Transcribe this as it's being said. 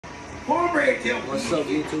Cornbread tail. What's up,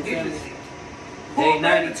 YouTube family? Day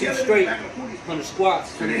 92 straight, 100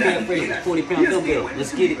 squats, 100 calf raises, 40-pound dumbbell.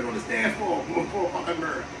 Let's get it. On the stand for fucking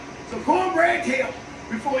murder. So Cornbread tell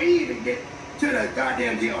before he even get to the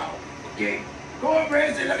goddamn jailhouse. Okay?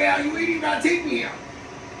 Cornbread said, look out, you ain't even gotta take me here.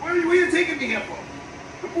 Where you taking me here for?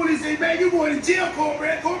 The police say, man, you going to jail,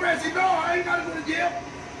 Cornbread. Cornbread said, no, I ain't gotta go to jail.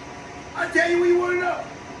 I tell you what you want to know.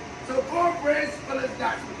 So Cornbread spell his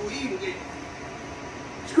dots before he even get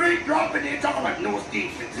straight dropping there talking about no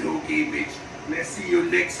statements. Okay, bitch. Let's see your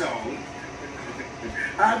next song.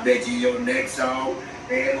 I bet you your next song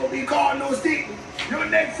ain't gonna be called no statement. Your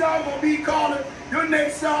next song gonna be calling, your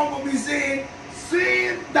next song gonna be saying,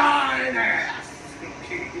 "Send thine ass."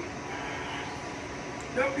 Okay.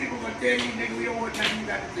 Some people gonna tell you, nigga, we don't want nothing you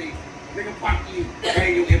got to say. Nigga, fuck you.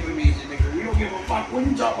 Hang your information, nigga. We don't give a fuck. When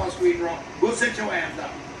you talk about straight and wrong, we'll set your ass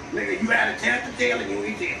up. Nigga, you had a chance to tell and you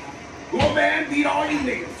ain't tell. Go man, beat all these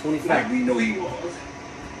niggas. 25. Like we knew he was.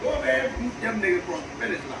 Go man, beat them niggas from the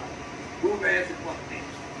finish line. Go man, said fuck that.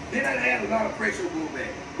 Then I had a lot of pressure on Go man.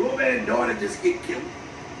 Go man's daughter just get killed.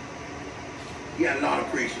 He had a lot of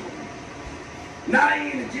pressure on him. Now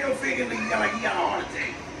he in the jail figuring like he got a heart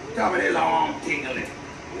attack. Talking about his arm tingling.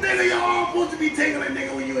 Nigga, your arm supposed to be tingling,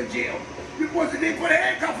 nigga, when you in jail. You supposed to then put a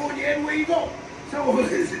handcuff on your head where you go. So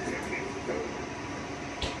what is it?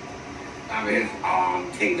 I mean, his arm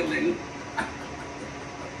tingling.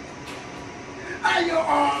 How your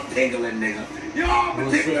arm tingling, nigga? Your arm been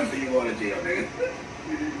tingling so you go to jail, nigga.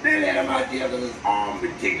 They let him out jail because his arm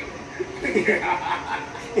been tingling.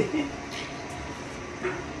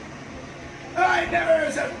 I ain't never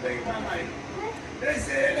heard such a thing in my life. They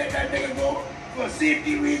said they let that nigga go for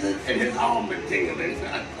safety reasons and his arm been tingling.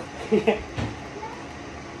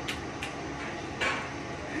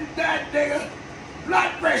 That nigga,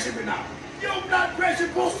 blood pressure been up. Your blood pressure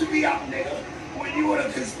supposed to be up, nigga, when you on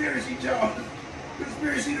a conspiracy charge.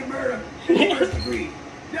 Conspiracy to murder, first degree.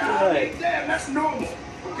 Yeah, right. Damn, that's normal,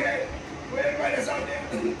 okay? For everybody that's out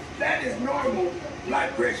there, that is normal blood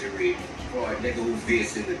pressure rate for a nigga who's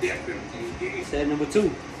facing the death penalty, okay? Set number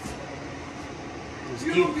 2.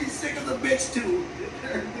 You'll be sick as a bitch too.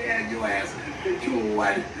 Man, your ass, you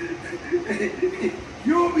one.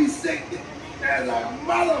 You'll be sick as a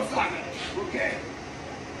motherfucker, okay?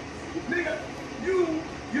 Nigga,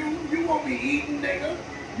 you won't be eating, nigga.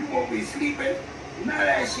 You won't be sleeping. None of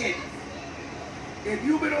that shit. If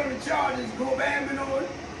you've been on the charges, go back and on,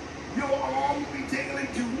 your arm will be tingling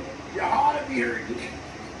too. Your heart will be hurting.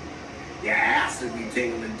 Your ass will be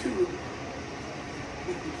tingling too.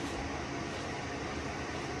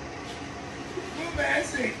 Go back and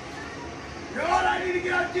say, God, I need to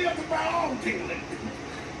get out there because my arm tingling.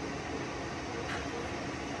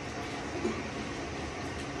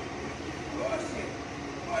 Oh, shit.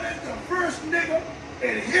 Oh, that's the first nigga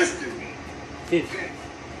in history. 50.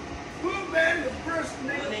 Good man, the first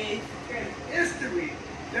nigga in history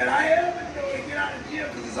that I ever know to get out of jail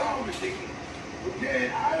because his arm was tingling. Okay,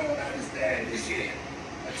 I don't understand this shit.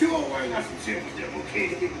 201 got some shit with them,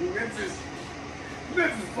 okay?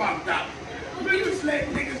 Memphis fucked up. Memphis let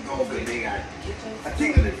niggas go because they got a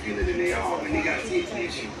tingling feeling in their arm and they got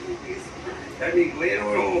TTS. That means go ahead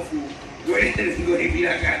on home food. Go ahead and be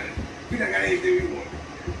like that. We done got anything we want.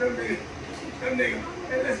 Them niggas.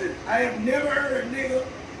 Hey, listen, I have never heard a nigga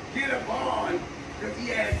get a bond because he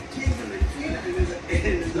had tingling feeling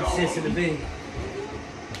in his arm. Sense in the bed.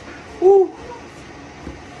 Woo!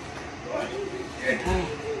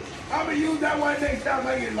 I'm gonna use that one next time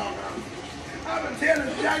I get locked up. I'm gonna tell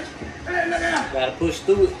the judge, hey, look at Gotta push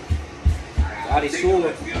through it. Body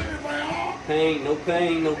sore. Pain, no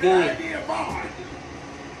gain. I need a bond.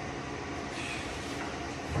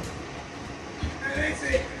 And they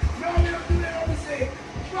say, no, we don't do that. I'm gonna say,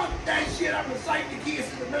 fuck that shit. I'm gonna cite the case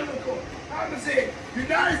in the middle court. I'm gonna say,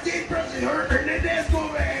 United States President Hernandez go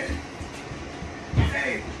ahead.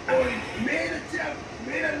 Hey, on May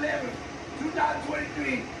 11th,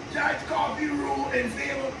 2023, Judge Coffee ruled in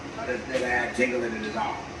favor of this nigga had tingling in his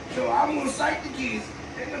arm. So I'm gonna cite the case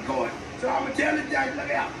in the court. So I'm gonna tell the judge,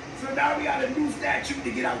 look out. So now we got a new statute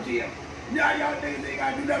to get out of jail. Now y'all niggas ain't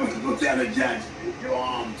gotta do nothing. Go tell the judge, your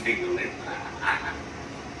arm tingling.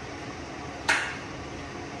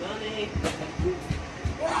 Money.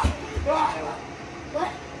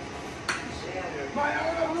 My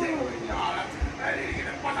arm tingling, y'all. I need to get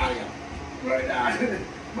the fuck out of here. Right now,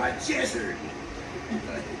 my chest hurt.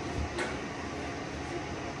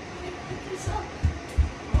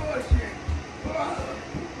 Oh shit.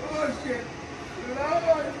 Oh shit.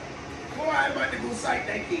 Lord. Boy, I'm about to go cite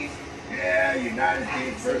that case. Yeah, United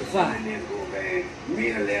States first President go man,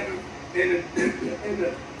 May 11th in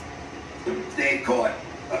the state court,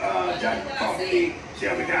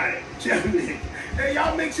 Shelby got it. Shelby. Hey,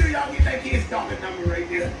 y'all make sure y'all get that kid's stalker number right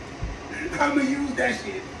there. I'ma use that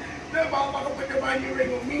shit. That motherfucker put the money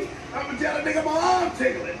ring on me. I'ma tell a nigga my arm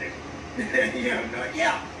tickling, nigga. You know,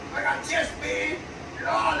 yeah, I got chest pain and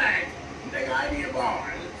all that. Nigga, I need a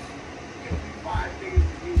bar. Give me 5 niggas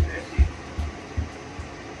to use that shit.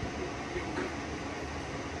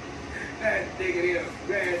 That nigga here,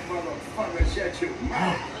 bad motherfucker, shut your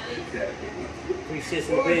mouth. 3 cents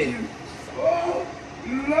in the bed. Oh,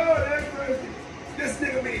 Lord have mercy. This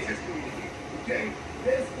nigga made history, okay?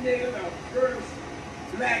 This nigga the first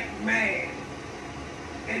black man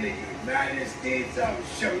in the United States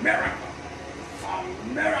of America.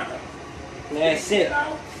 America. That's it.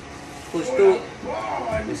 Push through it.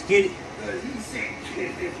 Let's get it. He's sick.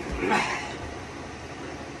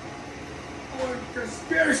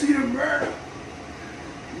 Conspiracy to murder.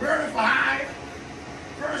 Murder for hire.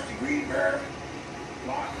 First degree murder.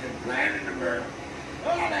 Plotting and planning the murder.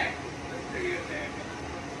 All that. Let's figure that.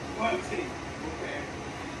 One thing. Okay.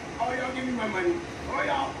 All y'all give me my money. All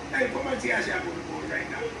y'all, hey, put my cash out on the board right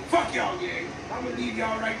now. Fuck y'all, gang. I'm gonna leave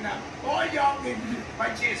y'all right now. All y'all get my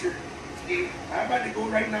chest hurt. I'm about to go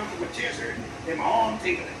right now for my chest hurt and my arm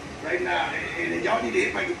tingling right now. And y'all need to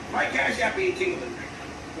hit my cash app ain't tingling.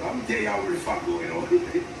 So I'm gonna tell y'all what the fuck going on.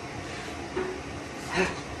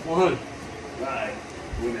 100. Alright.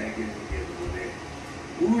 When I get together with that.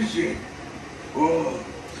 Ooh shit. Oh.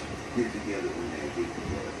 Get together when I get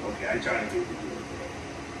together. Okay, I try to get together.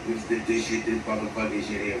 This motherfucking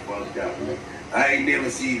shit here fucked up. I ain't never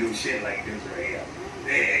seen no shit like this right here.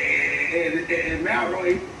 And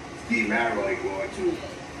Malroy, Steve Malroy going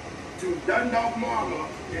to Dundalk Mama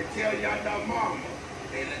and tell y'all Dundalk Mama,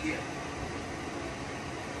 hey, look here.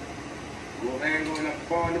 Little man going up the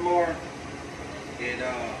barn tomorrow, and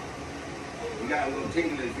he got a little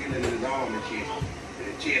tingling feeling in his arm and shit, and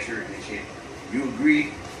his chest hurting and shit. You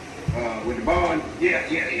agree with the bond? Yeah,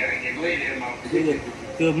 go ahead, Mama.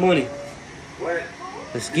 Good money. What?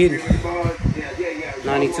 Let's get it.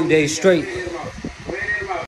 92 days straight.